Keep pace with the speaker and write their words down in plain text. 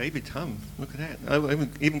David Hum, look at that. Oh, I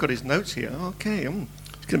even got his notes here. Okay,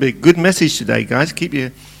 it's going to be a good message today, guys. Keep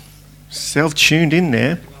yourself tuned in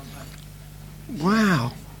there.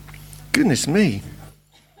 Wow, goodness me.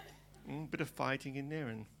 A bit of fighting in there,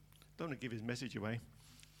 and don't want to give his message away.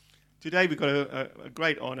 Today we've got a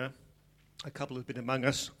great honour. A couple have been among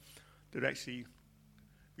us that are actually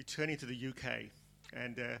returning to the UK.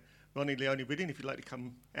 And Ron and Leonie Whitting, if you'd like to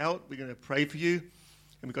come out, we're going to pray for you.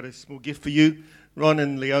 And we've got a small gift for you. Ron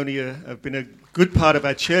and Leonie have been a good part of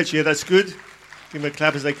our church. Yeah, that's good. Give them a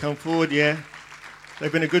clap as they come forward. Yeah,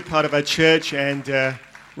 they've been a good part of our church. And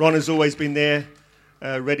Ron has always been there,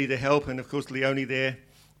 ready to help. And, of course, Leonie there.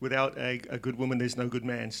 Without a good woman, there's no good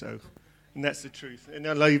man. So, and that's the truth. And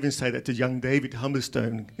I'll even say that to young David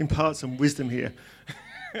Humberstone. Impart some wisdom here.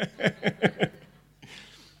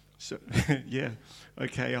 So, yeah.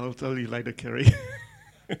 Okay, I'll tell you later, Kerry.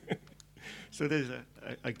 So there's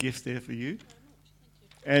a gift there for you.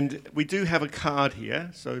 And we do have a card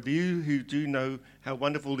here. So you who do know how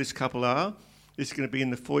wonderful this couple are, it's going to be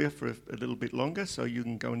in the foyer for a little bit longer. So you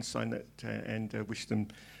can go and sign that and wish them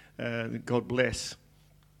God bless.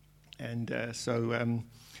 And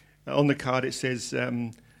on the card it says,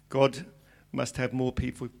 God must have more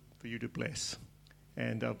people for you to bless.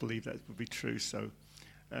 And I believe that would be true. So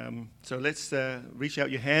let's reach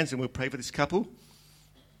out your hands and we'll pray for this couple.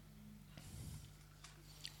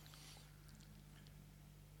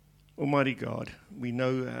 Almighty God, we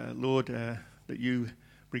know, Lord, that you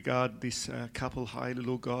regard this couple highly,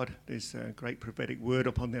 Lord God. There's a great prophetic word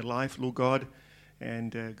upon their life, Lord God.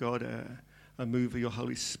 And God, a move of your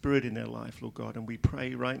Holy Spirit in their life, Lord God. And we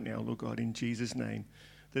pray right now, Lord God, in Jesus' name,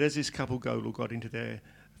 that as this couple go, Lord God, into their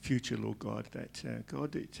future, Lord God, that,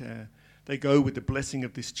 they go with the blessing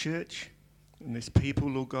of this church and this people,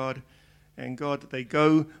 Lord God. And God, they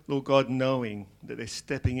go, Lord God, knowing that they're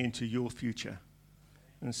stepping into your future.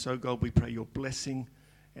 And so, God, we pray your blessing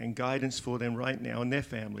and guidance for them right now and their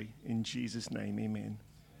family. In Jesus' name, amen.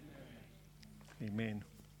 Amen.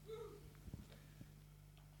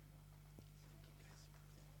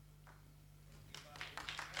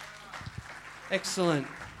 Excellent.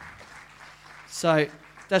 So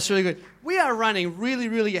that's really good. We are running really,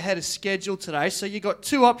 really ahead of schedule today. So you've got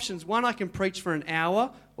two options. One, I can preach for an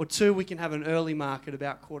hour, or two, we can have an early mark at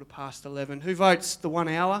about 11:15. Who votes the 1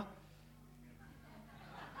 hour?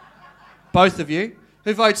 Both of you.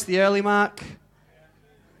 Who votes the early mark?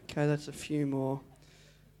 Okay, that's a few more.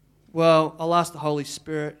 Well, I'll ask the Holy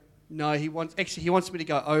Spirit. No, he wants me to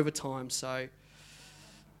go overtime, so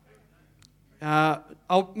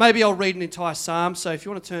maybe I'll read an entire psalm. So if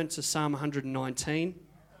you want to turn to Psalm 119,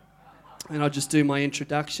 and I'll just do my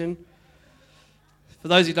introduction. For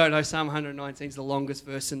those who don't know, Psalm 119 is the longest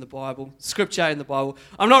verse in the Bible, scripture in the Bible.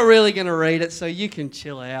 I'm not really going to read it, so you can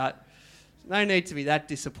chill out. No need to be that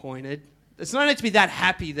disappointed. There's no need to be that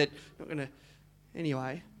happy that you're not going to...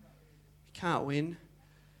 Anyway, you can't win.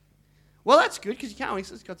 Well, that's good, because you can't win.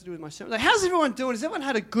 It's got to do with my sermon. How's everyone doing? Has everyone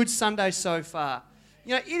had a good Sunday so far?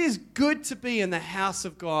 You know, it is good to be in the house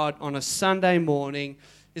of God on a Sunday morning.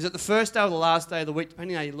 Is it the first day or the last day of the week?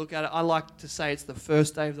 Depending on how you look at it, I like to say it's the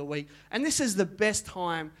first day of the week. And this is the best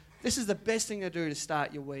time. This is the best thing to do to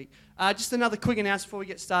start your week. Just another quick announcement before we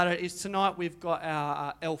get started is tonight we've got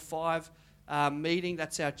our L5 meeting.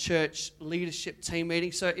 That's our church leadership team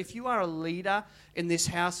meeting. So if you are a leader in this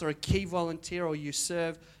house or a key volunteer or you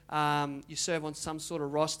serve on some sort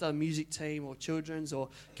of roster, music team or children's or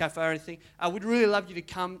cafe or anything, we'd really love you to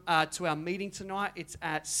come to our meeting tonight. It's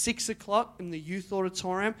at 6 o'clock in the youth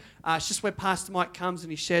auditorium. It's just where Pastor Mike comes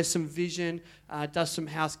and he shares some vision, does some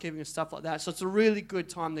housekeeping and stuff like that. So it's a really good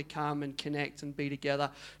time to come and connect and be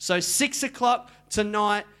together. So 6 o'clock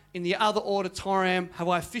tonight in the other auditorium. Have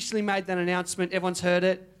I officially made that announcement? Everyone's heard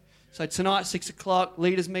it? So tonight, 6 o'clock,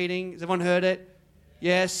 leaders meeting. Has everyone heard it?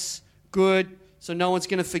 Yes? Good. So no one's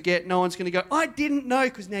going to forget. No one's going to go, I didn't know,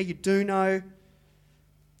 because now you do know.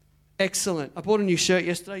 Excellent. I bought a new shirt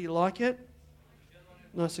yesterday. You like it?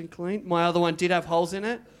 Nice and clean. My other one did have holes in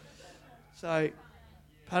it. So,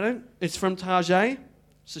 pardon? It's from Target.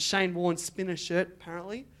 It's a Shane Warne spinner shirt,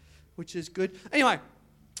 apparently, which is good. Anyway,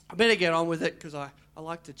 I better get on with it because I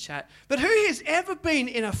like to chat. But who has ever been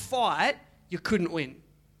in a fight you couldn't win?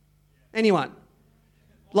 Anyone?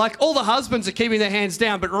 Like, all the husbands are keeping their hands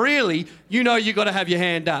down, but really, you know you've got to have your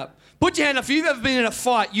hand up. Put your hand up. If you've ever been in a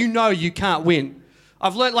fight, you know you can't win.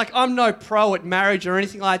 I've learned, I'm no pro at marriage or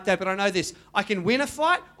anything like that, but I know this. I can win a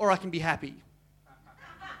fight or I can be happy.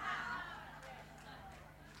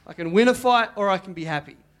 I can win a fight or I can be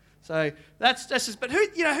happy. So that's just, but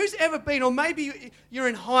who's ever been, or maybe you're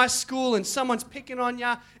in high school and someone's picking on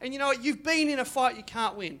you, and you know what, you've been in a fight you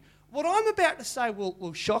can't win. what I'm about to say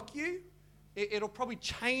will shock you. It'll probably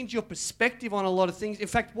change your perspective on a lot of things. In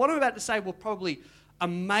fact, what I'm about to say will probably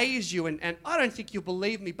amaze you, and I don't think you'll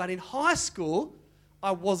believe me, but in high school,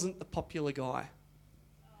 I wasn't the popular guy.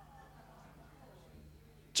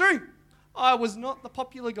 True. I was not the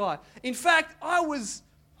popular guy. In fact, I was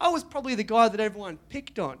probably the guy that everyone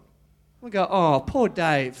picked on. I go, oh, poor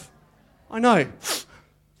Dave. I know.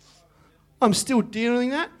 I'm still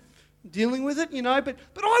dealing with it, you know, but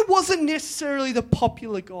I wasn't necessarily the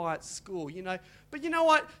popular guy at school, you know. But you know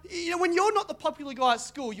what? You know, when you're not the popular guy at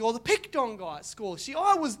school, you're the picked on guy at school. See,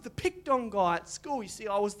 I was the picked on guy at school. You see,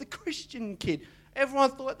 I was the Christian kid.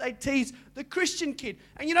 Everyone thought they'd tease the Christian kid.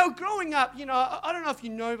 And, you know, growing up, you know, I don't know if you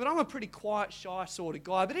know, but I'm a pretty quiet, shy sort of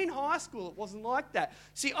guy. But in high school, it wasn't like that.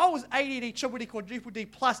 See, I was ADD, triple D, quadruple D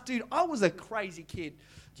plus. Dude, I was a crazy kid.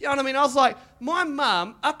 Do you know what I mean? I was like, my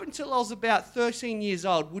mum, up until I was about 13 years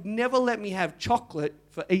old, would never let me have chocolate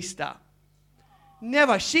for Easter.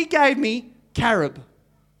 Never. She gave me carob.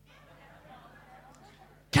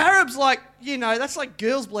 Carob's like, you know, that's like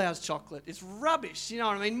girls' blouse chocolate. It's rubbish, you know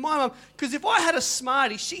what I mean? My mum, because if I had a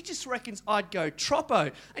Smartie, she just reckons I'd go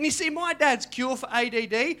Troppo. And you see, my dad's cure for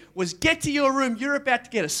ADD was get to your room, you're about to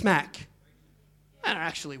get a smack. And it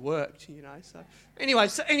actually worked, you know. So anyway,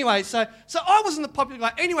 so I wasn't the popular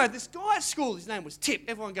guy. Anyway, this guy at school, his name was Tip.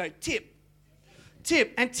 Everyone go, Tip.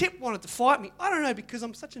 And Tip wanted to fight me. I don't know, because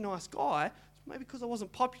I'm such a nice guy. Maybe because I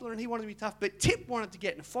wasn't popular and he wanted to be tough. But Tip wanted to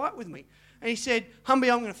get in a fight with me. And he said,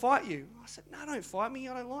 Humby, I'm going to fight you. I said, no, don't fight me.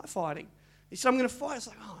 I don't like fighting. He said, I'm going to fight. I was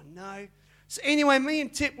like, oh, no. So anyway, me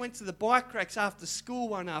and Tip went to the bike racks after school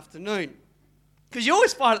one afternoon. Because you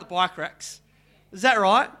always fight at the bike racks. Is that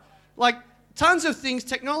right? Like, tons of things.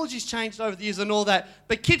 Technology's changed over the years and all that.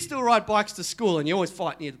 But kids still ride bikes to school and you always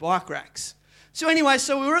fight near the bike racks. So anyway,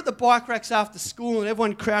 so we were at the bike racks after school and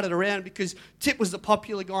everyone crowded around because Tip was the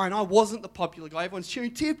popular guy and I wasn't the popular guy. Everyone's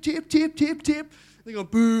cheering, Tip, Tip, Tip, Tip, Tip. They go,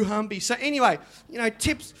 boo, Humby. So anyway, you know,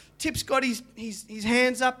 Tip's got his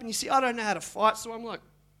hands up and you see, I don't know how to fight, so I'm like,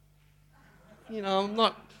 you know, I'm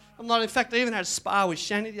not, in fact, I even had a spar with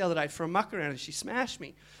Shani the other day for a muck around and she smashed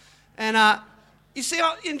me. And you see,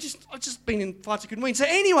 I've just been in fights I couldn't win. So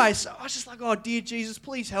anyway, so I was just like, oh, dear Jesus,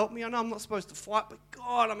 please help me. I know I'm not supposed to fight, but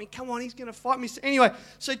God, I mean, come on, he's going to fight me. So anyway,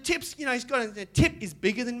 so Tip's, you know, Tip is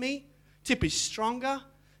bigger than me. Tip is stronger.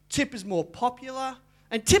 Tip is more popular.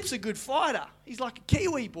 And Tip's a good fighter. He's like a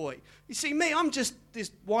Kiwi boy. You see, me, I'm just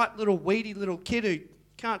this white little weedy little kid who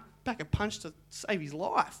can't pack a punch to save his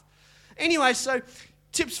life. Anyway, so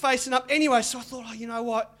Tip's facing up. Anyway, so I thought, oh, you know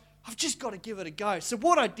what? I've just got to give it a go. So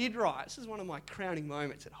what I did, right, this is one of my crowning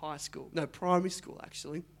moments at primary school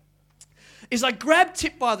actually, is I grabbed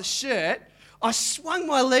Tip by the shirt, I swung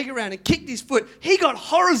my leg around and kicked his foot. He got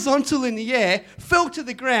horizontal in the air, fell to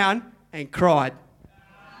the ground and cried.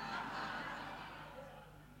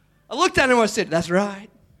 I looked at him and I said, that's right.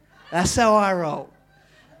 That's how I roll.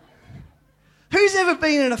 Who's ever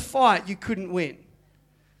been in a fight you couldn't win?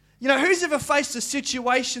 You know, who's ever faced a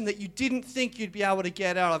situation that you didn't think you'd be able to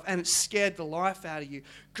get out of and it scared the life out of you?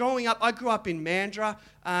 Growing up, I grew up in Mandurah,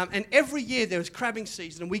 and every year there was crabbing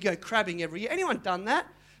season and we go crabbing every year. Anyone done that?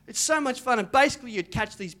 It's so much fun, and basically you'd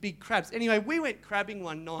catch these big crabs. Anyway, we went crabbing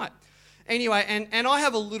one night. Anyway, and I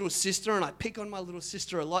have a little sister and I pick on my little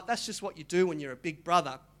sister a lot. That's just what you do when you're a big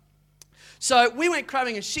brother. So we went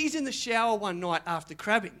crabbing and she's in the shower one night after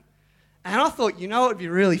crabbing. And I thought, you know what would be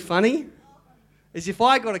really funny? Is if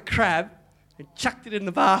I got a crab and chucked it in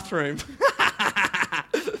the bathroom.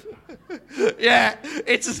 Yeah,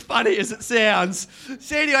 it's as funny as it sounds.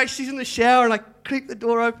 So anyway, she's in the shower and I creak the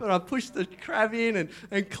door open, I push the crab in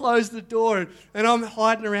and close the door and I'm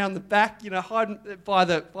hiding around the back, you know, hiding by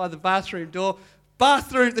the bathroom door.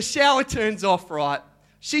 The shower turns off, right?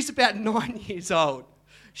 She's about 9 years old.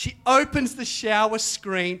 She opens the shower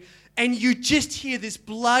screen and you just hear this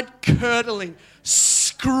blood-curdling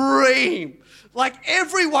scream. Like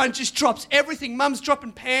everyone just drops everything. Mum's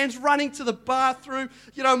dropping pans, running to the bathroom.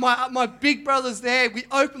 You know, my big brother's there. We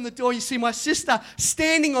open the door. You see my sister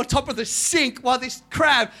standing on top of the sink while this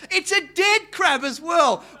crab, it's a dead crab as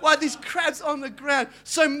well, while this crab's on the ground.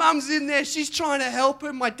 So Mum's in there. She's trying to help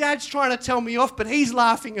him. My dad's trying to tell me off, but he's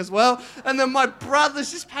laughing as well. And then my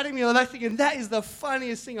brother's just patting me on the back thinking, that is the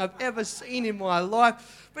funniest thing I've ever seen in my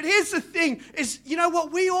life. But here's the thing, is, you know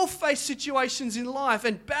what, we all face situations in life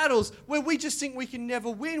and battles where we just think we can never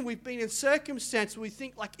win. We've been in circumstances where we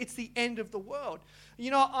think like it's the end of the world.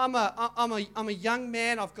 You know, I'm a young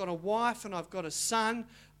man, I've got a wife and I've got a son.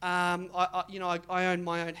 I own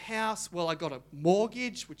my own house. Well, I got a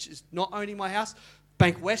mortgage, which is not owning my house.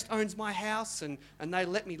 Bank West owns my house and they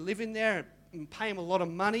let me live in there and pay them a lot of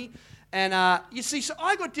money. And you see, so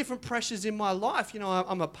I got different pressures in my life. You know,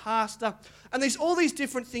 I'm a pastor, and there's all these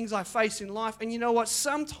different things I face in life. And you know what?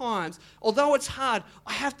 Sometimes, although it's hard,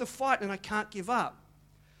 I have to fight and I can't give up.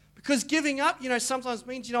 Because giving up, you know, sometimes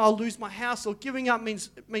means, you know, I'll lose my house, or giving up means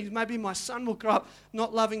maybe my son will grow up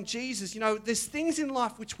not loving Jesus. You know, there's things in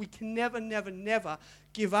life which we can never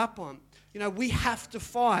give up on. You know, we have to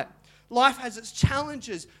fight. Life has its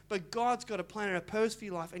challenges, but God's got a plan and a purpose for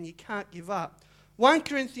your life, and you can't give up. 1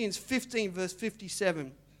 Corinthians 15, verse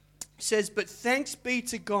 57 says, "But thanks be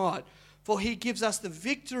to God, for he gives us the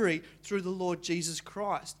victory through the Lord Jesus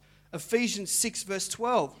Christ." Ephesians 6, verse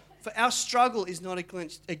 12, "For our struggle is not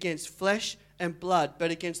against flesh and blood,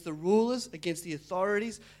 but against the rulers, against the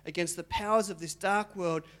authorities, against the powers of this dark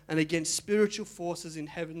world, and against spiritual forces in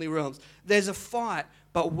heavenly realms." There's a fight,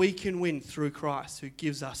 but we can win through Christ, who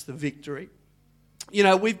gives us the victory. You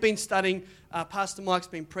know, we've been studying, Pastor Mike's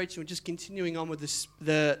been preaching, we're just continuing on with this,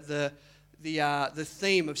 the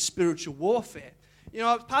theme of spiritual warfare. You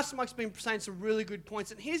know, Pastor Mike's been saying some really good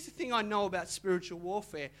points, and here's the thing I know about spiritual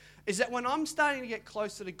warfare, is that when I'm starting to get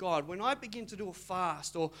closer to God, when I begin to do a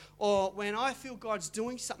fast, or when I feel God's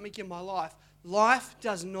doing something in my life, life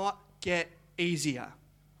does not get easier.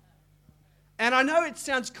 And I know it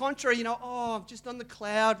sounds contrary, you know, oh, I'm just on the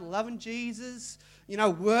cloud, loving Jesus, you know,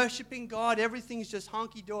 worshiping God, everything's just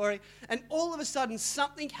honky-dory. And all of a sudden,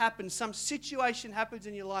 something happens, some situation happens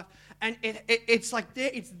in your life, and it's like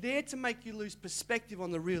it's there to make you lose perspective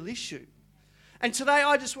on the real issue. And today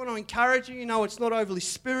I just want to encourage you, you know, it's not overly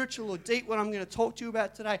spiritual or deep what I'm going to talk to you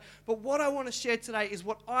about today, but what I want to share today is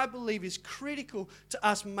what I believe is critical to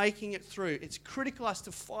us making it through. It's critical us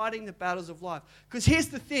to fighting the battles of life. Because here's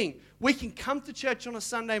the thing, we can come to church on a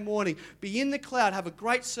Sunday morning, be in the cloud, have a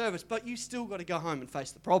great service, but you still got to go home and face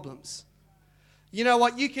the problems. You know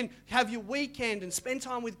what, you can have your weekend and spend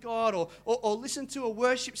time with God, or listen to a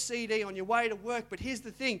worship CD on your way to work, but here's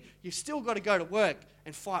the thing, you've still got to go to work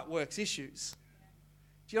and fight work's issues.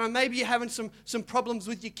 You know, maybe you're having some problems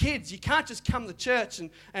with your kids. You can't just come to church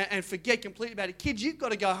and forget completely about it. Kids, you've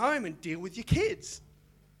got to go home and deal with your kids.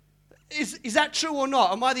 Is that true or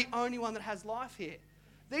not? Am I the only one that has life here?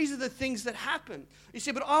 These are the things that happen. You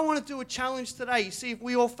see, but I want to do a challenge today. You see, if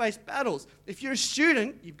we all face battles. If you're a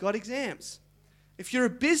student, you've got exams. If you're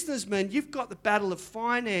a businessman, you've got the battle of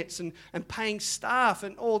finance and paying staff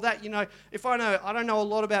and all that. You know, I don't know a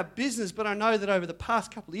lot about business, but I know that over the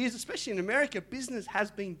past couple of years, especially in America, business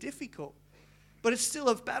has been difficult. But it's still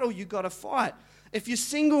a battle you've got to fight. If you're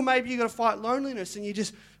single, maybe you've got to fight loneliness, and you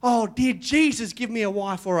just, oh, dear Jesus, give me a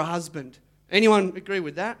wife or a husband. Anyone agree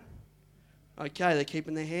with that? Okay, they're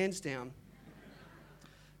keeping their hands down.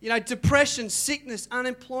 You know, depression, sickness,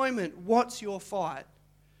 unemployment, what's your fight?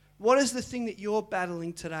 What is the thing that you're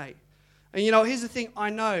battling today? And you know, here's the thing.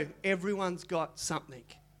 I know everyone's got something.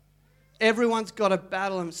 Everyone's got a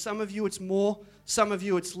battle. And some of you it's more, some of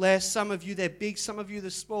you it's less, some of you they're big, some of you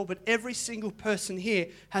they're small. But every single person here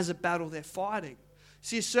has a battle they're fighting.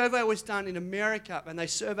 See, a survey was done in America, and they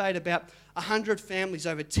surveyed about 100 families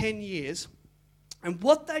over 10 years. And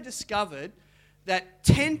what they discovered, that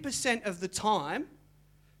 10% of the time,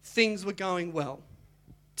 things were going well.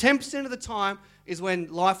 10% of the time is when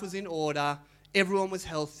life was in order, everyone was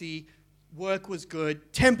healthy, work was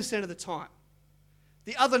good, 10% of the time.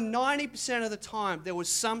 The other 90% of the time, there was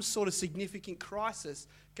some sort of significant crisis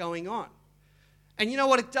going on. And you know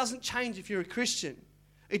what? It doesn't change if you're a Christian.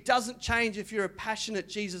 It doesn't change if you're a passionate,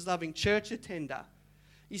 Jesus-loving church attender.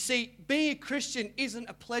 You see, being a Christian isn't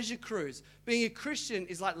a pleasure cruise. Being a Christian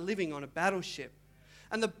is like living on a battleship.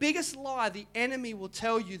 And the biggest lie the enemy will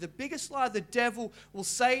tell you, the biggest lie the devil will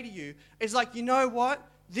say to you is like, you know what?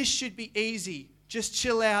 This should be easy. Just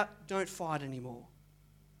chill out. Don't fight anymore.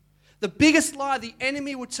 The biggest lie the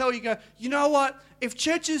enemy will tell you, you know what? If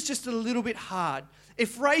church is just a little bit hard,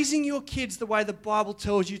 if raising your kids the way the Bible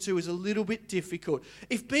tells you to is a little bit difficult,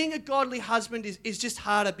 if being a godly husband is just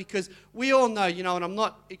harder, because we all know, you know, and I'm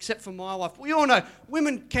not, except for my wife, we all know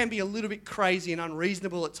women can be a little bit crazy and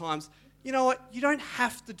unreasonable at times. You know what? You don't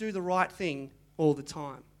have to do the right thing all the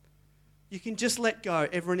time. You can just let go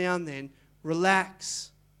every now and then,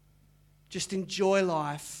 relax, just enjoy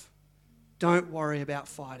life. Don't worry about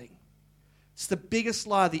fighting. It's the biggest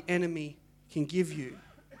lie the enemy can give you.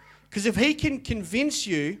 Because if he can convince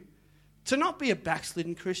you to not be a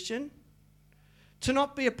backslidden Christian, to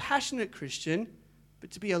not be a passionate Christian,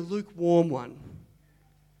 but to be a lukewarm one,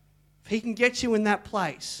 if he can get you in that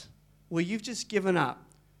place where you've just given up,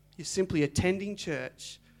 you're simply attending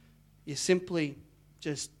church, you're simply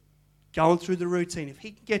just going through the routine. If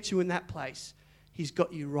he can get you in that place, he's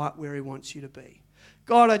got you right where he wants you to be.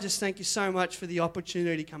 God, I just thank you so much for the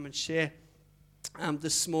opportunity to come and share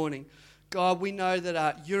this morning. God, we know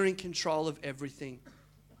that you're in control of everything.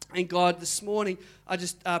 And God, this morning, I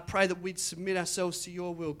just pray that we'd submit ourselves to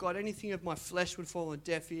your will. God, anything of my flesh would fall on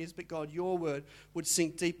deaf ears, but God, your word would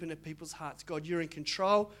sink deep into people's hearts. God, you're in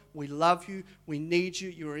control. We love you. We need you.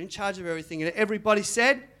 You are in charge of everything. And everybody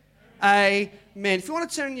said, Amen. If you want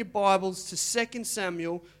to turn your Bibles to 2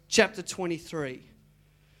 Samuel chapter 23.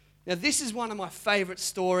 Now, this is one of my favourite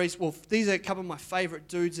stories. Well, these are a couple of my favourite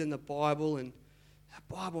dudes in the Bible. And the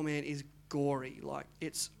Bible, man, is gory. Like,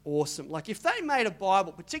 it's awesome. Like, if they made a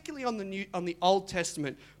Bible, particularly on the Old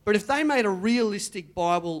Testament, but if they made a realistic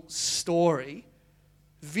Bible story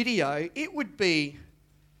video, it'd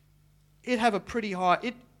have a pretty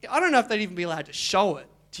high, I don't know if they'd even be allowed to show it.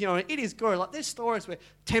 You know, it is gory. Like, there's stories where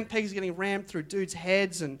tent pegs are getting rammed through dudes'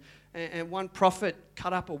 heads, and one prophet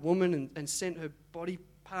cut up a woman and sent her body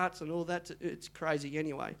parts and all that. It's crazy.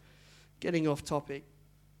 Anyway, getting off topic.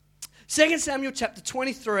 2 Samuel chapter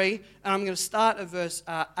 23, and I'm going to start at verse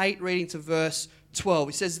 8, reading to verse 12.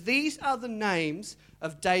 He says, "These are the names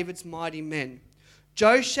of David's mighty men.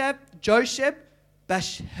 Josheb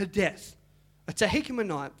Bashhadeth, a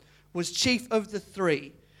Tehicamonite, was chief of the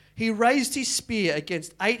three. He raised his spear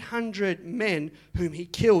against 800 men whom he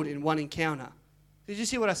killed in one encounter." Did you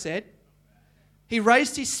see what I said? He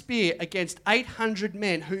raised his spear against 800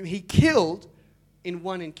 men whom he killed in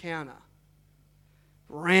one encounter.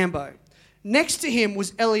 Rambo. Next to him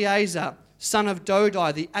was Eleazar, son of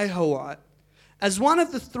Dodai the Ahohite. As one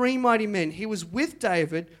of the three mighty men, he was with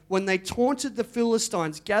David when they taunted the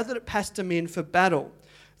Philistines gathered at Pasdammim for battle.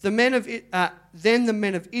 Then the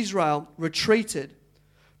men of Israel retreated.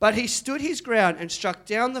 But he stood his ground and struck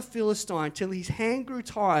down the Philistine till his hand grew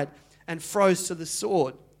tired and froze to the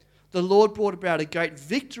sword. The Lord brought about a great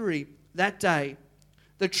victory that day.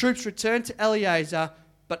 The troops returned to Eleazar,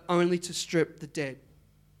 but only to strip the dead.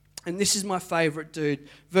 And this is my favourite dude.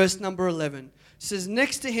 Verse number 11. It says,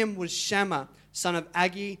 "Next to him was Shammah, son of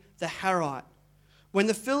Agi the Harite. When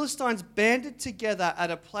the Philistines banded together at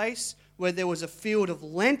a place where there was a field of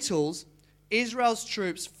lentils, Israel's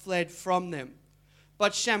troops fled from them.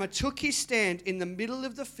 But Shammah took his stand in the middle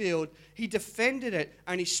of the field. He defended it,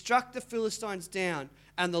 and he struck the Philistines down.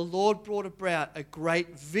 And the Lord brought about a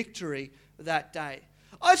great victory that day."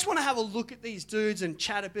 I just want to have a look at these dudes and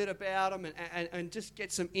chat a bit about them and just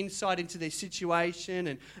get some insight into their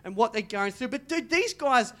situation and what they're going through. But dude, these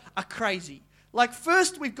guys are crazy. Like,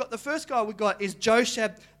 the first guy we got is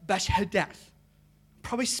Josheb Bashhadath.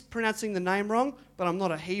 Probably pronouncing the name wrong, but I'm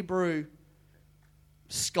not a Hebrew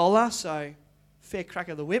scholar, so fair crack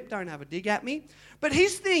of the whip, don't have a dig at me. But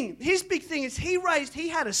his big thing is he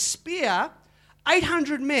had a spear,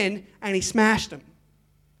 800 men, and he smashed them.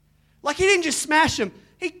 Like, he didn't just smash them,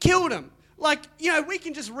 he killed them. Like, you know, we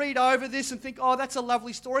can just read over this and think, oh, that's a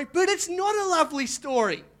lovely story, but it's not a lovely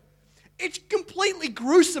story. It's completely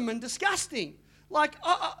gruesome and disgusting. Like,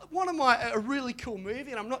 a really cool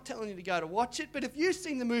movie, and I'm not telling you to go to watch it, but if you've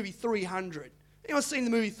seen the movie 300, anyone's seen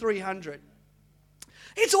the movie 300?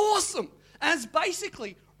 It's awesome. And it's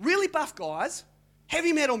basically really buff guys,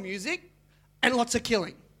 heavy metal music, and lots of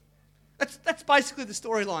killing. That's basically the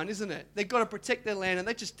storyline, isn't it? They've got to protect their land, and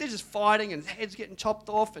they're just fighting, and heads getting chopped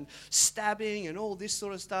off, and stabbing, and all this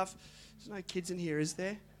sort of stuff. There's no kids in here, is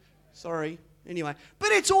there? Sorry. Anyway,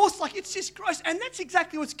 but it's awesome. Like, it's just gross, and that's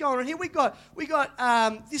exactly what's going on here. We got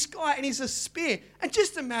this guy, and he's a spear, and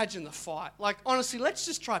just imagine the fight. Like, honestly, let's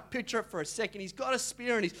just try to picture it for a second. He's got a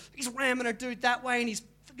spear, and he's ramming a dude that way, and he's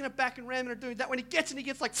flicking it back and ramming a dude that way. And he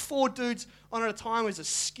gets like 4 dudes on at a time with a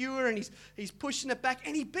skewer, and he's pushing it back,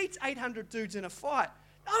 and he beats 800 dudes in a fight.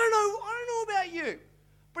 I don't know about you,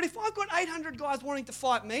 but if I've got 800 guys wanting to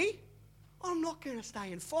fight me, I'm not going to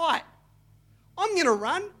stay and fight. I'm going to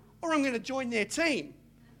run, or I'm going to join their team.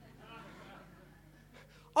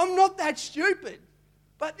 I'm not that stupid.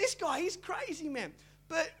 But this guy, he's crazy, man.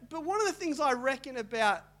 But one of the things I reckon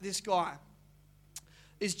about this guy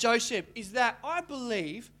is Josheb, is that I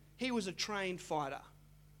believe he was a trained fighter.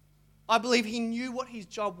 I believe he knew what his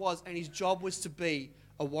job was, and his job was to be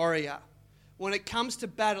a warrior. When it comes to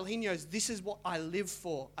battle, he knows this is what I live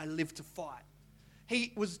for. I live to fight.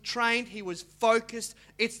 He was trained, he was focused.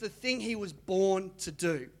 It's the thing he was born to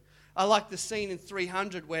do. I like the scene in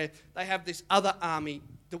 300 where they have this other army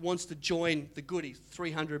that wants to join the goodies,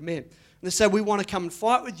 300 men. And they say, we want to come and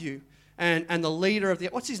fight with you. And the leader of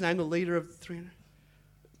what's his name? The leader of 300?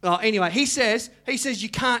 Anyway, he says you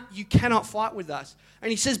cannot fight with us. And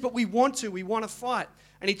he says, but we want to fight.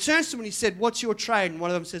 And he turns to him and he said, what's your trade? And one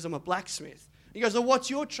of them says, I'm a blacksmith. He goes, well, what's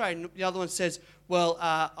your trade? And the other one says, well,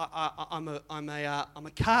 I'm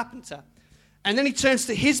a carpenter. And then he turns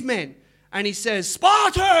to his men and he says,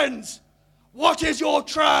 Spartans, what is your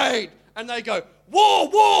trade? And they go, war,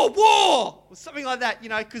 war, war, or something like that,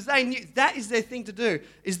 because they knew that is their thing to do,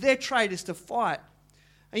 is their trade is to fight.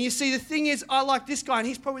 And you see, the thing is, I like this guy, and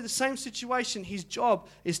he's probably the same situation. His job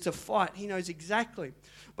is to fight. He knows exactly.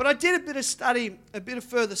 But I did a bit of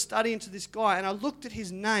further study into this guy, and I looked at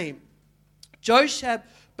his name.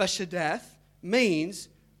 Josheb-Basshadath means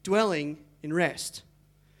dwelling in rest.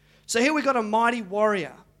 So here we've got a mighty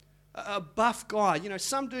warrior, a buff guy,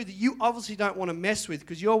 some dude that you obviously don't want to mess with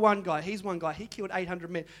because you're one guy, he's one guy, he killed 800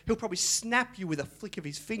 men. He'll probably snap you with a flick of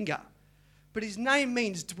his finger. But his name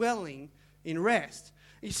means dwelling in rest.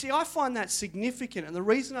 You see, I find that significant, and the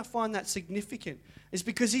reason I find that significant is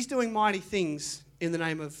because he's doing mighty things in the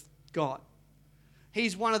name of God.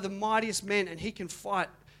 He's one of the mightiest men, and he can fight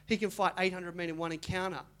 800 men in one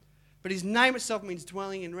encounter. But his name itself means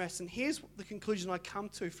dwelling in rest. And here's the conclusion I come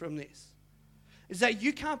to from this, is that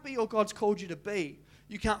you can't be all God's called you to be.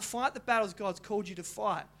 You can't fight the battles God's called you to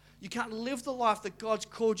fight. You can't live the life that God's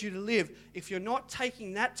called you to live if you're not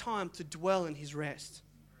taking that time to dwell in his rest.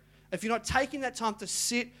 If you're not taking that time to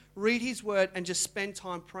sit, read his word, and just spend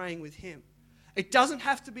time praying with him. It doesn't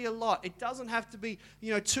have to be a lot. It doesn't have to be,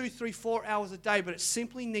 2, 3, 4 hours a day, but it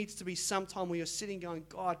simply needs to be some time where you're sitting going,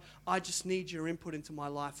 God, I just need your input into my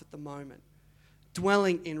life at the moment.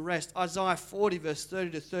 Dwelling in rest. Isaiah 40, verse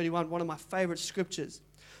 30 to 31, one of my favorite scriptures,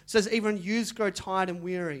 says, even youths grow tired and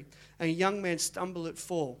weary, and young men stumble at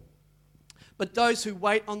fall. But those who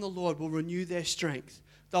wait on the Lord will renew their strength.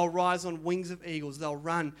 They'll rise on wings of eagles. They'll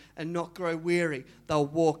run and not grow weary. They'll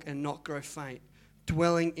walk and not grow faint.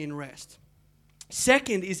 Dwelling in rest.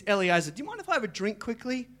 Second is Eliezer. Do you mind if I have a drink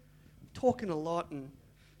quickly? I'm talking a lot and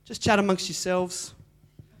just chat amongst yourselves.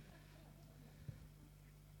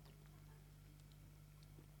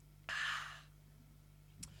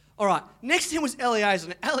 All right, next to him was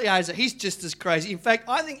Eliezer. And Eliezer, he's just as crazy. In fact,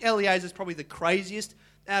 I think Eliezer is probably the craziest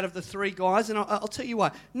out of the three guys, and I'll tell you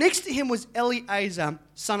why. Next to him was Eleazar,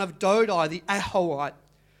 son of Dodai, the Ahohite.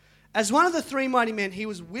 As one of the three mighty men, he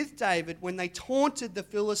was with David when they taunted the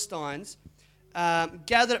Philistines,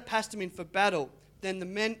 gathered at Pasdammim for battle. Then the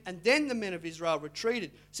men of Israel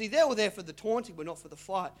retreated. See, they were there for the taunting, but not for the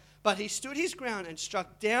fight. But he stood his ground and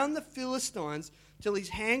struck down the Philistines till his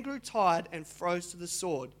hand grew tired and froze to the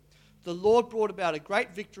sword. The Lord brought about a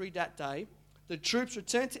great victory that day. The troops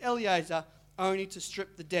returned to Eleazar only to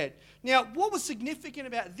strip the dead. Now, what was significant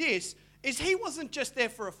about this is he wasn't just there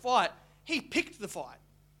for a fight. He picked the fight.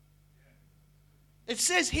 It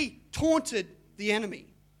says he taunted the enemy.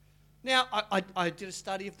 Now, I did a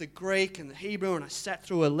study of the Greek and the Hebrew, and I sat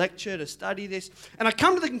through a lecture to study this, and I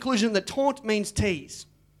come to the conclusion that taunt means tease.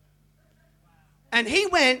 And he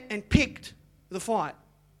went and picked the fight.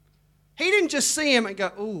 He didn't just see him and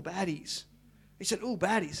go, ooh, baddies. He said, ooh,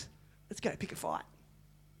 baddies, let's go pick a fight.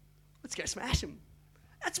 Let's go smash him.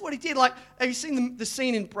 That's what he did. Like, have you seen the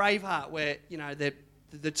scene in Braveheart where,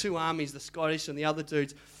 the two armies, the Scottish and the other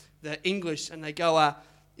dudes, the English, and they go,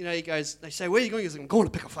 he goes, they say, where are you going? He goes, I'm going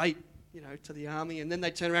to pick a fight, to the army. And then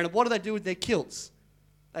they turn around, and what do with their kilts?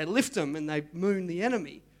 They lift them and they moon the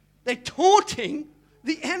enemy. They're taunting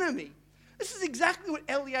the enemy. This is exactly what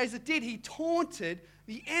Eliezer did. He taunted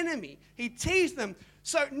the enemy. He teased them.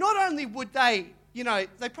 So not only would they,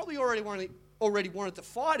 they probably already wanted to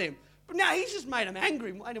fight him, but now he's just made them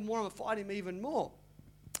angry, made them want to fight him even more.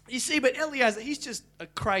 You see, but Eliezer, he's just a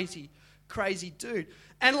crazy, crazy dude.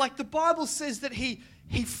 And like the Bible says that he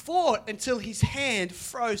fought until his hand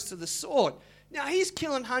froze to the sword. Now, he's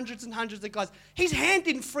killing hundreds and hundreds of guys. His hand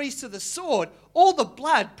didn't freeze to the sword. All the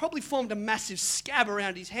blood probably formed a massive scab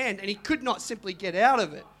around his hand, and he could not simply get out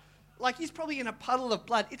of it. Like, he's probably in a puddle of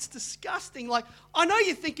blood. It's disgusting. Like, I know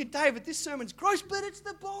you're thinking, David, this sermon's gross, but it's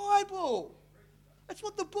the Bible. That's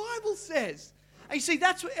what the Bible says. And you see,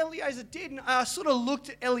 that's what Eliezer did. And I sort of looked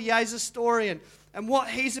at Eliezer's story and what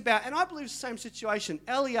he's about. And I believe it's the same situation.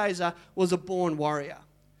 Eliezer was a born warrior.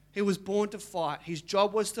 He was born to fight. His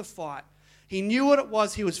job was to fight. He knew what it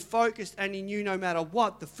was. He was focused, and he knew no matter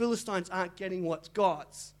what, the Philistines aren't getting what's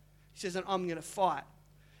God's. He says, and I'm going to fight.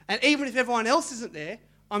 And even if everyone else isn't there,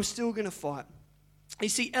 I'm still going to fight. You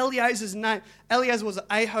see, Eliezer was an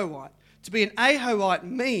Ahohite. To be an Ahohite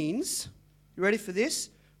means, you ready for this?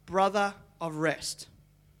 Brother of rest.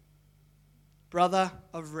 Brother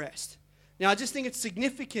of rest. Now, I just think it's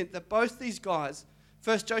significant that both these guys,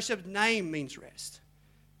 first, Josheb's name means rest.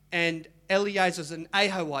 And Eliezer's an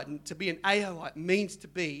Ahohite. And to be an Ahohite means to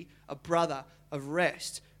be a brother of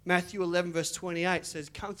rest. Matthew 11, verse 28 says,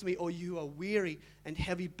 come to me, all you who are weary and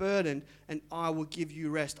heavy burdened, and I will give you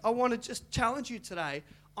rest. I want to just challenge you today.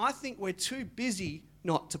 I think we're too busy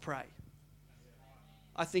not to pray.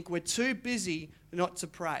 I think we're too busy not to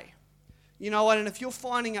pray. You know what? And if you're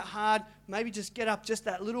finding it hard, maybe just get up just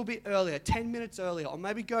that little bit earlier, 10 minutes earlier, or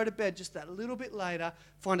maybe go to bed just that little bit later.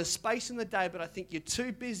 Find a space in the day, but I think you're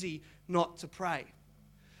too busy not to pray.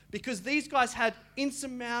 Because these guys had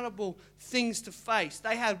insurmountable things to face.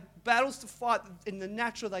 They had battles to fight in the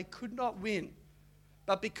natural they could not win.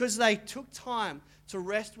 But because they took time to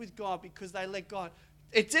rest with God, because they let God...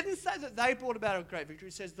 It didn't say that they brought about a great victory.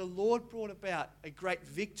 It says the Lord brought about a great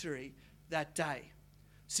victory that day.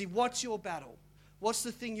 See, what's your battle? What's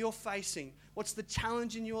the thing you're facing? What's the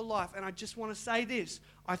challenge in your life? And I just want to say this.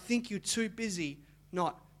 I think you're too busy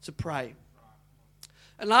not to pray.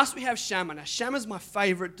 And last we have Shammah. Now, Shammah's my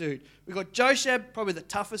favorite dude. We've got Josheb, probably the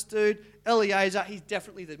toughest dude. Eliezer, he's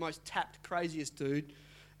definitely the most tapped, craziest dude.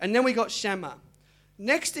 And then we got Shammah.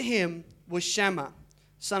 Next to him was Shammah,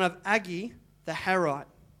 son of Agi the Harite.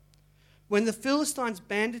 When the Philistines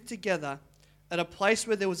banded together at a place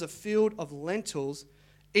where there was a field of lentils,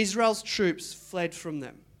 Israel's troops fled from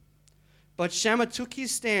them. But Shammah took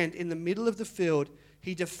his stand in the middle of the field.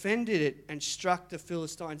 He defended it and struck the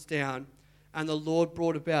Philistines down, and the Lord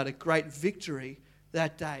brought about a great victory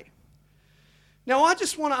that day. Now, I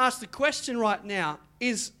just want to ask the question right now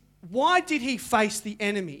is, why did he face the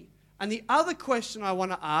enemy? And the other question I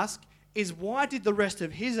want to ask is, why did the rest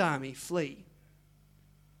of his army flee?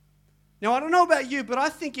 Now, I don't know about you, but I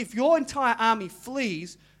think if your entire army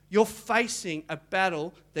flees, you're facing a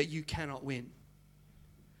battle that you cannot win.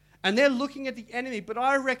 And they're looking at the enemy, but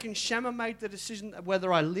I reckon Shammah made the decision that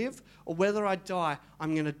whether I live or whether I die,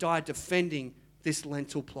 I'm going to die defending this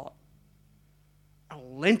lentil plot. A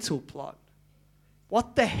lentil plot?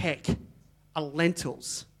 What the heck are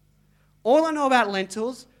lentils? All I know about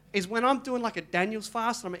lentils is when I'm doing like a Daniel's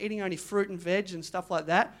fast and I'm eating only fruit and veg and stuff like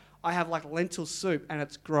that, I have like lentil soup and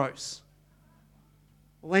it's gross.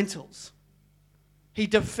 Lentils. He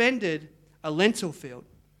defended a lentil field.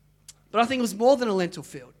 But I think it was more than a lentil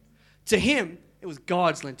field. To him, it was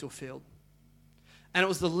God's lentil field. And it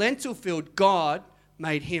was the lentil field God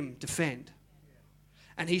made him defend.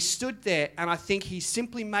 And he stood there, and I think he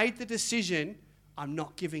simply made the decision, I'm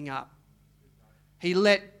not giving up. He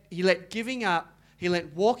let giving up, he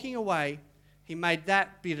let walking away, he made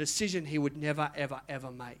that be a decision he would never, ever,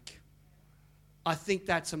 ever make. I think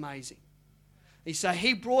that's amazing.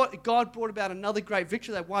 God brought about another great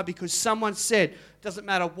victory. Why? Because someone said, doesn't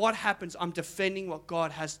matter what happens, I'm defending what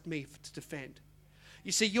God has me to defend.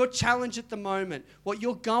 You see, your challenge at the moment, what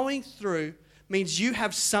you're going through, means you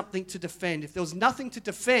have something to defend. If there was nothing to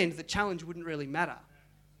defend, the challenge wouldn't really matter.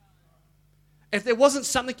 If there wasn't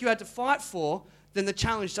something you had to fight for, then the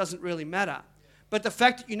challenge doesn't really matter. But the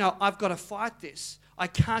fact that you know, I've got to fight this, I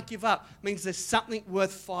can't give up, means there's something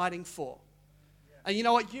worth fighting for. And you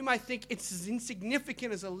know what? You may think it's as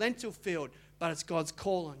insignificant as a lentil field, but it's God's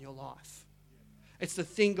call on your life. It's the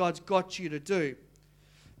thing God's got you to do.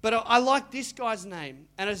 But I like this guy's name,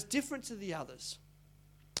 and it's different to the others.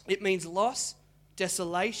 It means loss,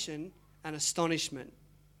 desolation, and astonishment.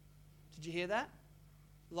 Did you hear that?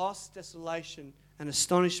 Loss, desolation, and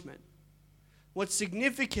astonishment. What's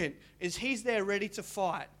significant is he's there ready to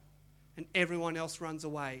fight, and everyone else runs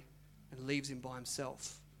away and leaves him by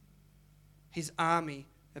himself. His army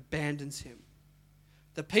abandons him.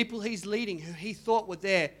 The people he's leading, who he thought were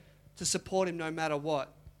there to support him no matter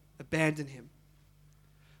what, abandon him.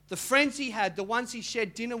 The friends he had, the ones he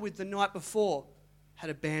shared dinner with the night before, had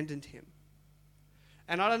abandoned him.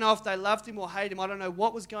 And I don't know if they loved him or hated him. I don't know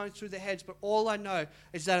what was going through their heads, but all I know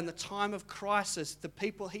is that in the time of crisis, the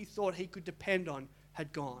people he thought he could depend on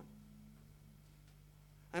had gone.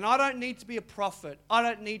 And I don't need to be a prophet. I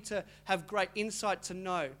don't need to have great insight to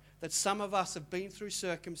know that some of us have been through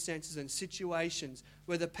circumstances and situations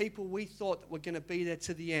where the people we thought that were going to be there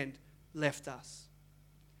to the end left us.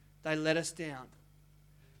 They let us down.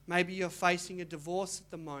 Maybe you're facing a divorce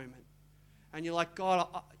at the moment. And you're like, God,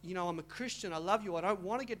 I'm a Christian. I love you. I don't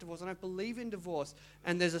want to get divorced. I don't believe in divorce.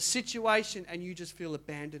 And there's a situation and you just feel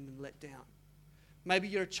abandoned and let down. Maybe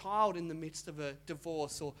you're a child in the midst of a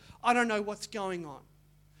divorce, or I don't know what's going on.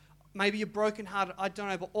 Maybe you're brokenhearted, I don't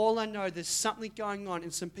know, but all I know, there's something going on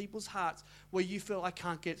in some people's hearts where you feel I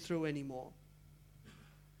can't get through anymore.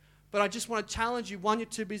 But I just want to challenge you. One, you're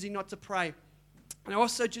too busy not to pray. And I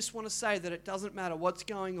also just want to say that it doesn't matter what's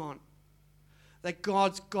going on, that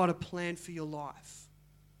God's got a plan for your life.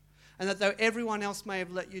 And that though everyone else may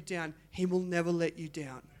have let you down, He will never let you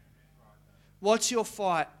down. What's your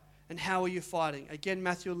fight? And how are you fighting? Again,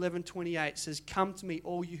 Matthew 11:28 says, "Come to me,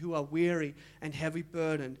 all you who are weary and heavy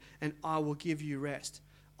burdened, and I will give you rest."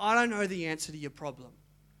 I don't know the answer to your problem.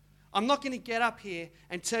 I'm not going to get up here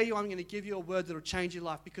and tell you I'm going to give you a word that will change your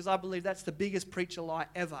life, because I believe that's the biggest preacher lie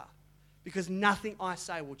ever. Because nothing I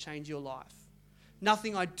say will change your life.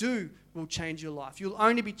 Nothing I do will change your life. You'll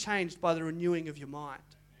only be changed by the renewing of your mind.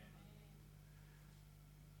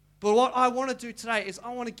 But what I want to do today is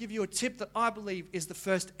I want to give you a tip that I believe is the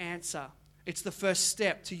first answer. It's the first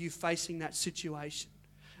step to you facing that situation.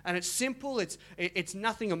 And it's simple, it's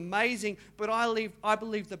nothing amazing, but I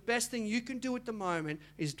believe the best thing you can do at the moment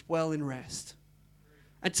is dwell in rest.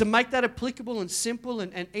 And to make that applicable and simple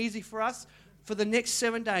and easy for us, for the next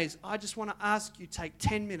 7 days, I just want to ask you, take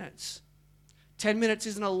 10 minutes. 10 minutes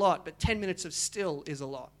isn't a lot, but 10 minutes of still is a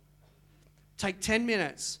lot. Take 10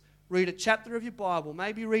 minutes, read a chapter of your Bible,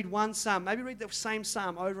 maybe read one psalm, maybe read the same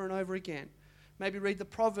psalm over and over again. Maybe read the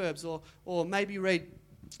Proverbs or maybe read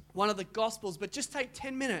one of the Gospels, but just take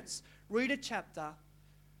 10 minutes, read a chapter,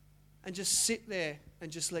 and just sit there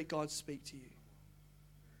and just let God speak to you.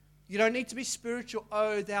 You don't need to be spiritual.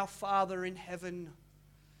 Oh, thou Father in heaven.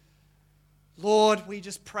 Lord, we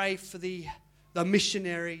just pray for the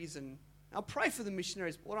missionaries, and I'll pray for the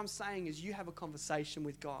missionaries. But what I'm saying is you have a conversation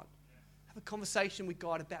with God. Have a conversation with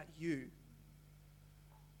God about you.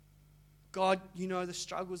 God, you know the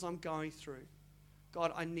struggles I'm going through.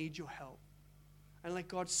 God, I need your help. And let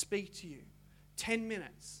God speak to you. 10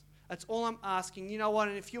 minutes. That's all I'm asking. You know what?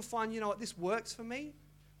 And if you'll find, you know what, this works for me,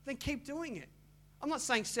 then keep doing it. I'm not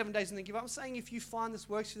saying 7 days and then give up. I'm saying if you find this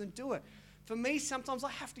works for you, then do it. For me, sometimes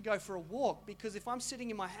I have to go for a walk because if I'm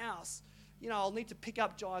sitting in my house, you know, I'll need to pick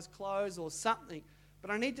up Jai's clothes or something.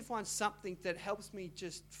 But I need to find something that helps me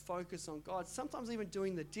just focus on God. Sometimes even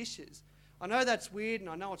doing the dishes. I know that's weird and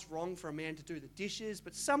I know it's wrong for a man to do the dishes,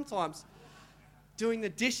 but sometimes doing the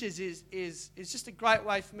dishes is just a great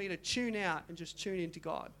way for me to tune out and just tune into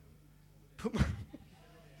God.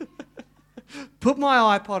 Put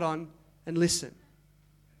my iPod on and listen.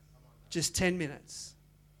 Just 10 minutes.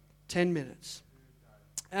 10 minutes.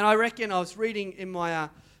 And I reckon I was reading in my,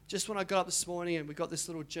 just when I got up this morning and we got this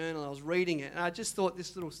little journal, I was reading it. And I just thought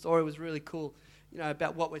this little story was really cool, you know,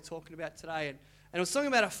 about what we're talking about today. And it was talking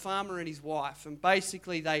about a farmer and his wife. And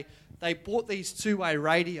basically they bought these two-way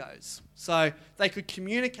radios so they could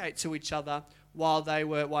communicate to each other while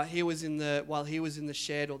he was in the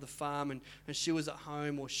shed or the farm and she was at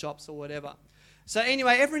home or shops or whatever. So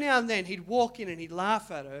anyway, every now and then he'd walk in and he'd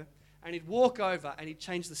laugh at her and he'd walk over and he'd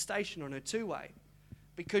change the station on her two-way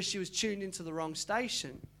because she was tuned into the wrong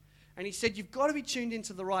station. And he said, you've got to be tuned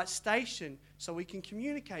into the right station so we can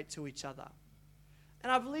communicate to each other.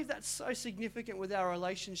 And I believe that's so significant with our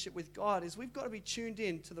relationship with God is we've got to be tuned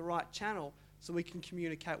in to the right channel so we can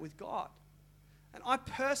communicate with God. And I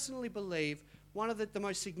personally believe one of the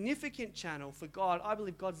most significant channel for God, I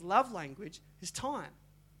believe God's love language, is time.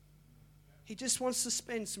 He just wants to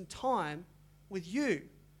spend some time with you.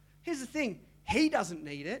 Here's the thing, he doesn't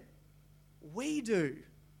need it. We do.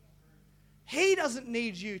 He doesn't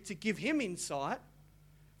need you to give him insight.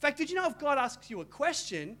 In fact, did you know if God asks you a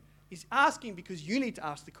question, he's asking because you need to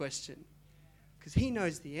ask the question. Because he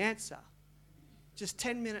knows the answer. Just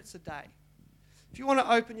 10 minutes a day. If you want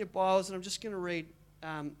to open your Bibles, and I'm just going to read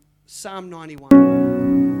Psalm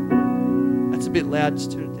 91. That's a bit loud,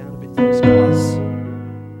 just turn it down a bit. Thanks, guys.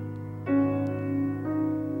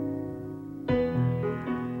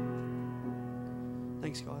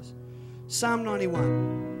 Thanks, guys. Psalm 91.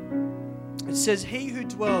 It says, he who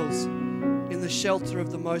dwells in the shelter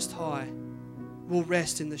of the Most High will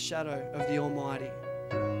rest in the shadow of the Almighty.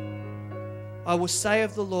 I will say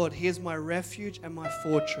of the Lord, he is my refuge and my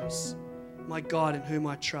fortress, my God in whom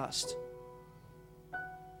I trust.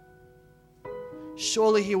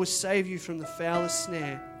 Surely he will save you from the foulest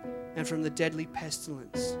snare and from the deadly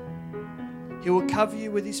pestilence. He will cover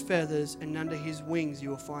you with his feathers, and under his wings you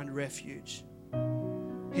will find refuge.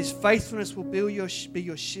 His faithfulness will be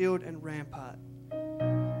your shield and rampart.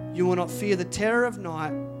 You will not fear the terror of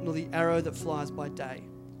night, nor the arrow that flies by day,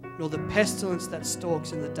 nor the pestilence that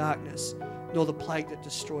stalks in the darkness, nor the plague that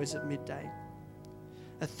destroys at midday.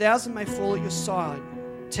 1,000 may fall at your side,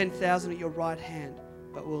 10,000 at your right hand,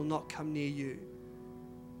 but will not come near you.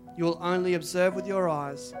 You will only observe with your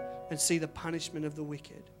eyes and see the punishment of the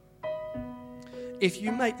wicked. If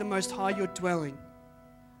you make the Most High your dwelling,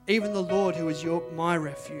 even the Lord who is my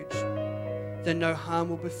refuge, then no harm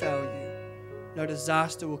will befall you, no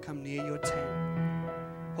disaster will come near your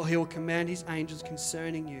tent. For he will command his angels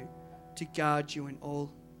concerning you to guard you in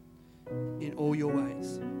all your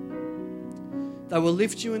ways. They will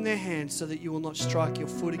lift you in their hands so that you will not strike your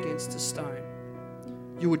foot against a stone.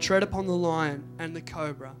 You will tread upon the lion and the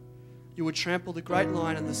cobra. You will trample the great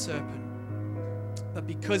lion and the serpent. But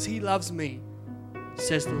because he loves me,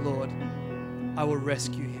 says the Lord, I will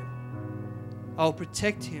rescue him. I will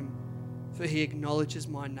protect him, for he acknowledges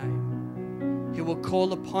my name. He will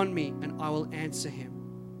call upon me and I will answer him.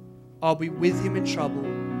 I'll be with him in trouble.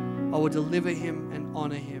 I will deliver him and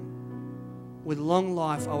honor him. With long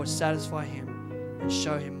life I will satisfy him and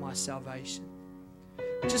show him my salvation.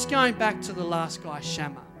 Just going back to the last guy,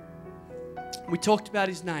 Shammah. We talked about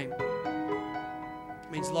his name.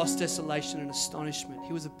 It means lost, desolation, and astonishment.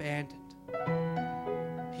 He was abandoned.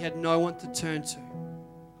 He had no one to turn to.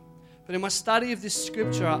 But in my study of this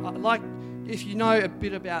scripture, I like, if you know a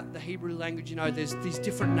bit about the Hebrew language, you know there's these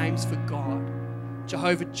different names for God.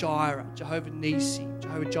 Jehovah Jireh, Jehovah Nisi.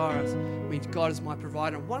 Jehovah Jireh means God is my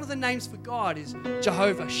provider. And one of the names for God is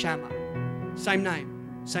Jehovah Shammah. Same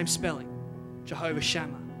name, same spelling. Jehovah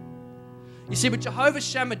Shammah. You see, but Jehovah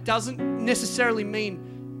Shammah doesn't necessarily mean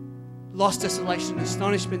lost, desolation, and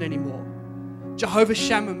astonishment anymore. Jehovah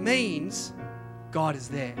Shammah means God is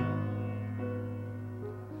there.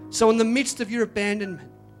 So in the midst of your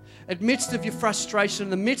abandonment, in the midst of your frustration, in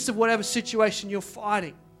the midst of whatever situation you're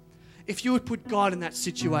fighting, if you would put God in that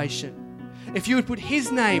situation, if you would put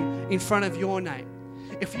His name in front of your name,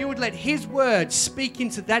 if you would let His word speak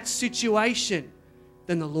into that situation,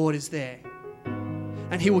 then the Lord is there.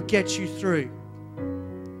 And He will get you through.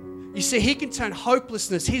 You see, He can turn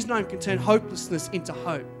hopelessness, His name can turn hopelessness into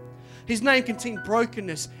hope. His name can turn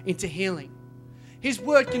brokenness into healing. His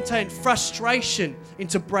word can turn frustration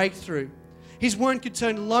into breakthrough. His word can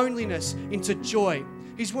turn loneliness into joy.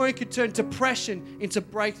 His word can turn depression into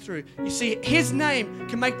breakthrough. You see, His name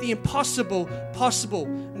can make the impossible possible.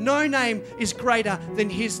 No name is greater than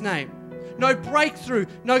His name. No breakthrough,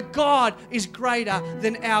 no God is greater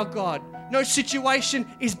than our God. No situation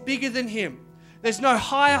is bigger than Him. There's no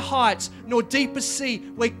higher heights nor deeper sea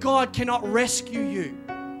where God cannot rescue you.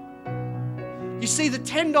 You see, the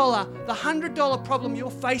 $10, the $100 problem you're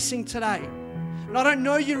facing today, and I don't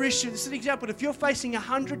know your issue, this is an example, but if you're facing a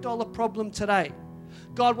 $100 problem today,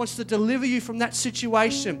 God wants to deliver you from that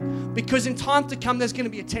situation, because in time to come there's going to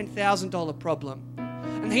be a $10,000 problem.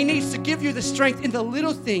 And He needs to give you the strength in the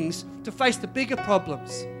little things to face the bigger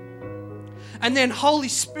problems. And then Holy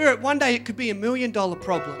Spirit, one day it could be $1 million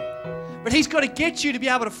problem. But He's got to get you to be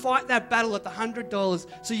able to fight that battle at the $100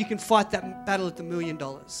 so you can fight that battle at the $1 million.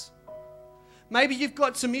 Maybe you've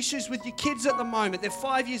got some issues with your kids at the moment. They're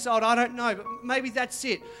 5 years old, I don't know, but maybe that's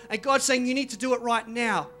it. And God's saying you need to do it right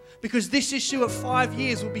now, because this issue at 5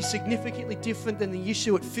 years will be significantly different than the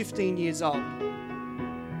issue at 15 years old.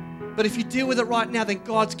 But if you deal with it right now, then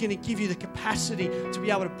God's going to give you the capacity to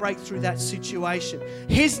be able to break through that situation.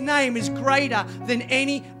 His name is greater than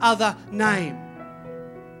any other name.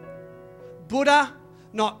 Buddha,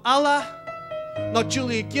 not Allah, not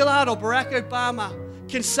Julia Gillard or Barack Obama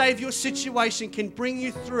can save your situation, can bring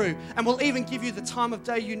you through, and will even give you the time of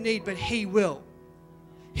day you need, but He will.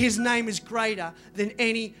 His name is greater than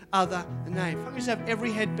any other name. If I can just have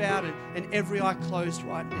every head bowed and every eye closed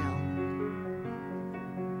right now.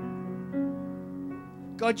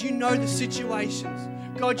 God, you know the situations.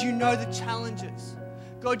 God, you know the challenges.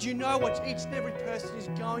 God, you know what each and every person is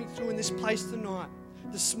going through in this place tonight,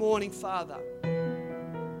 this morning, Father.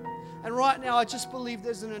 And right now, I just believe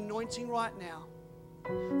there's an anointing right now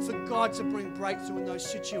for God to bring breakthrough in those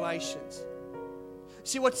situations.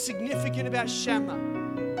 See, what's significant about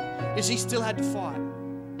Shammah is he still had to fight.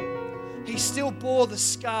 He still bore the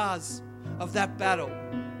scars of that battle.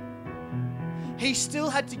 He still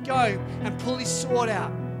had to go and pull his sword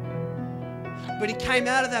out. But he came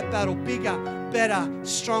out of that battle bigger, better,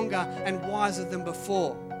 stronger, and wiser than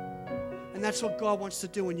before. And that's what God wants to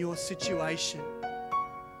do in your situation.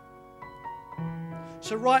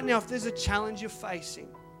 So right now, if there's a challenge you're facing,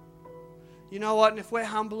 you know what? And if we're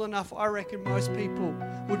humble enough, I reckon most people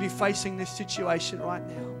would be facing this situation right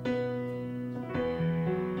now.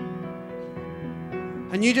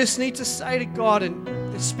 And you just need to say to God,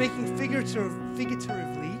 and speaking figuratively,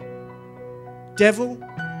 devil,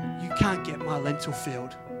 you can't get my lentil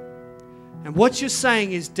field. And what you're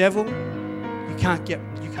saying is, devil, you can't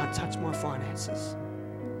touch my finances.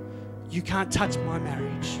 You can't touch my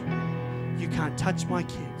marriage. You can't touch my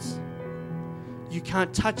kids. You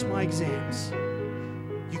can't touch my exams.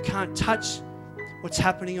 You can't touch what's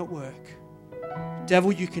happening at work.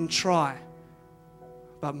 Devil, you can try,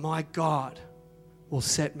 but my God will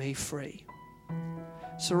set me free.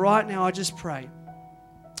 So right now, I just pray,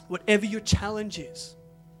 whatever your challenge is,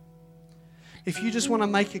 if you just want to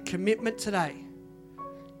make a commitment today,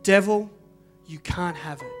 devil, you can't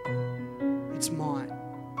have it. It's mine.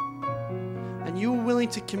 And you're willing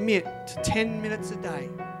to commit to 10 minutes a day,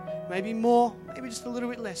 maybe more, maybe just a little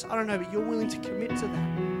bit less, I don't know, but you're willing to commit to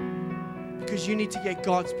that because you need to get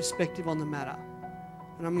God's perspective on the matter.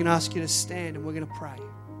 And I'm going to ask you to stand and we're going to pray.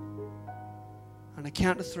 On a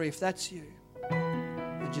count of 3, if that's you,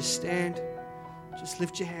 just stand, just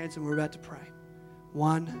lift your hands, and we're about to pray.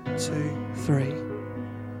 1, 2, 3.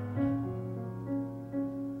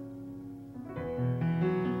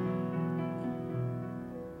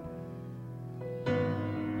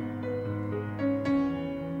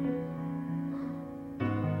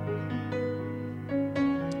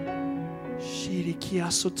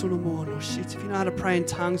 If you know how to pray in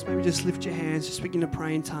tongues, maybe just lift your hands, just begin to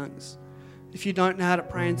pray in tongues. If you don't know how to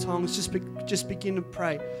pray in tongues, just begin to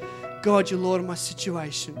pray. God, you're Lord of my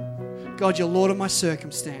situation. God, you're Lord of my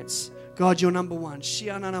circumstance. God, you're number one.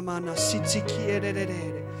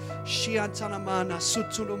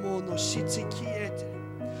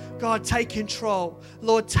 God, take control.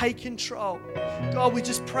 Lord, take control. God, we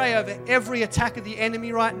just pray over every attack of the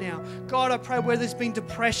enemy right now. God, I pray where there's been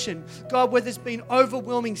depression. God, where there's been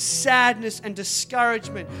overwhelming sadness and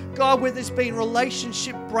discouragement. God, where there's been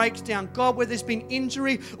relationship breakdown. God, where there's been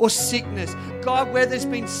injury or sickness. God, where there's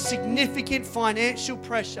been significant financial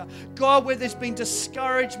pressure. God, where there's been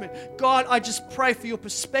discouragement. God, I just pray for your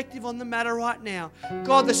perspective on the matter right now.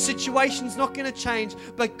 God, the situation's not going to change,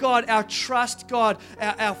 but God, our trust, God,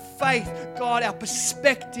 our faith, God, our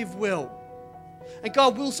perspective will. And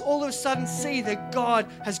God, we'll all of a sudden see that God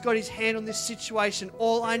has got his hand on this situation.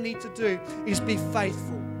 All I need to do is be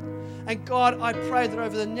faithful. And God, I pray that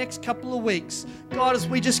over the next couple of weeks, God, as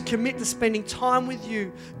we just commit to spending time with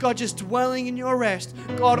you, God, just dwelling in your rest,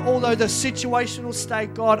 God, although the situation will stay,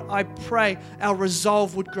 God, I pray our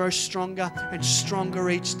resolve would grow stronger and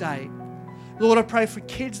stronger each day. Lord, I pray for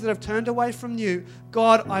kids that have turned away from you.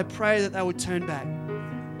 God, I pray that they would turn back.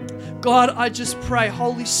 God, I just pray,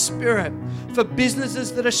 Holy Spirit, for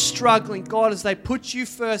businesses that are struggling, God, as they put you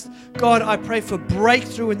first, God, I pray for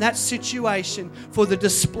breakthrough in that situation, for the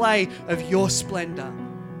display of your splendor.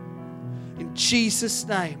 In Jesus'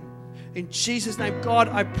 name, God,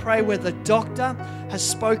 I pray where the doctor has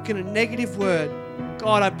spoken a negative word,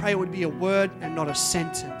 God, I pray it would be a word and not a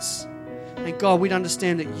sentence. And God, we'd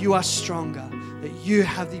understand that you are stronger, that you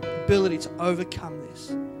have the ability to overcome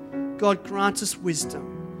this. God, grant us wisdom.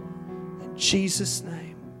 In Jesus'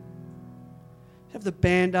 name. Have the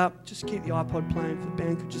band up. Just keep the iPod playing. If the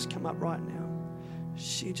band could just come up right now.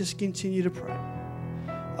 Just continue to pray.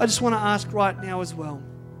 I just want to ask right now as well.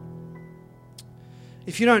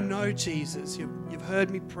 If you don't know Jesus, you've heard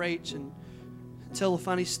me preach and tell the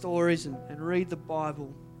funny stories and read the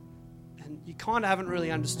Bible, and you kind of haven't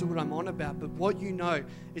really understood what I'm on about, but what you know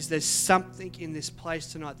is there's something in this place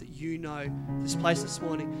tonight that you know, this place this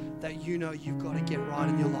morning, that you know you've got to get right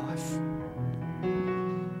in your life.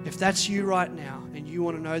 If that's you right now and you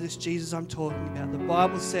want to know this Jesus I'm talking about, the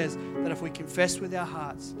Bible says that if we confess with our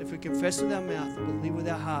hearts, if we confess with our mouth and believe with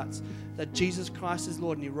our hearts that Jesus Christ is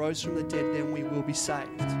Lord and he rose from the dead, then we will be saved.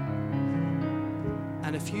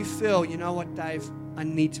 And if you feel, you know what, Dave, I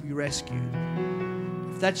need to be rescued.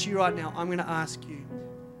 If that's you right now, I'm going to ask you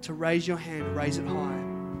to raise your hand, raise it high.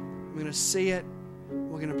 I'm going to see it.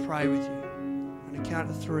 We're going to pray with you. I'm going to count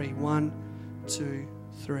to 3. 1, 2,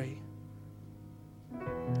 3.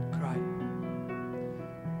 Great.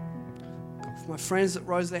 For my friends that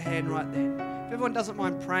rose their hand right there, if everyone doesn't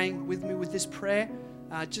mind praying with me with this prayer,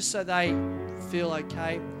 just so they feel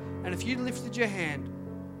okay. And if you lifted your hand,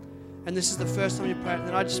 and this is the first time you pray it,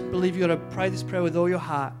 then I just believe you've got to pray this prayer with all your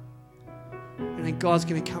heart. And then God's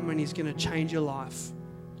going to come and he's going to change your life.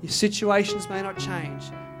 Your situations may not change,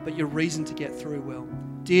 but your reason to get through will.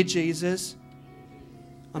 Dear Jesus,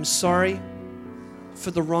 I'm sorry for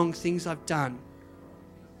the wrong things I've done.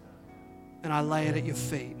 And I lay it at your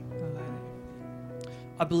feet.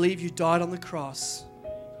 I believe you died on the cross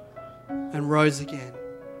and rose again.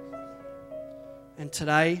 And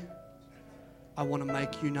today, I want to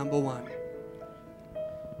make you number one.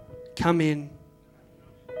 Come in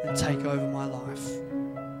and take over my life.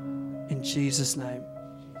 In Jesus' name,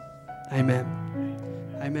 amen.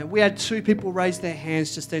 Amen. We had 2 people raise their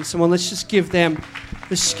hands just then. Someone, let's just give them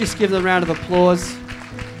a round of applause.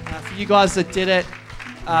 For you guys that did it,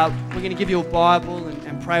 we're going to give you a Bible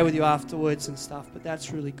and pray with you afterwards and stuff, but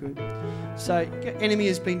that's really good. So, enemy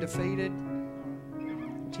has been defeated.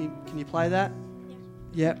 Can you play that?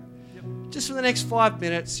 Yep. Just for the next 5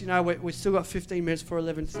 minutes, you know, we've still got 15 minutes for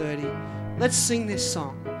 11:30. Let's sing this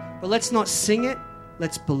song, but let's not sing it,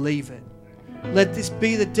 let's believe it. Let this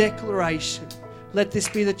be the declaration. Let this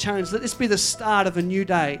be the challenge. Let this be the start of a new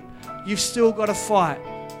day. You've still got to fight,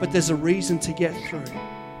 but there's a reason to get through.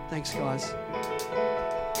 Thanks, guys.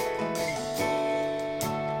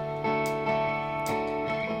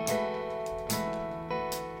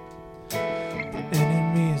 The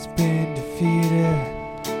enemy has been defeated.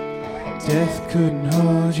 Death couldn't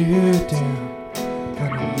hold you down.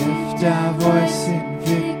 Gonna lift our voice in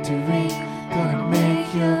victory.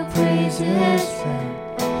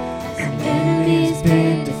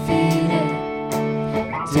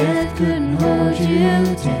 Death couldn't hold you down.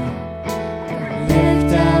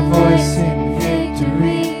 Lift our voice in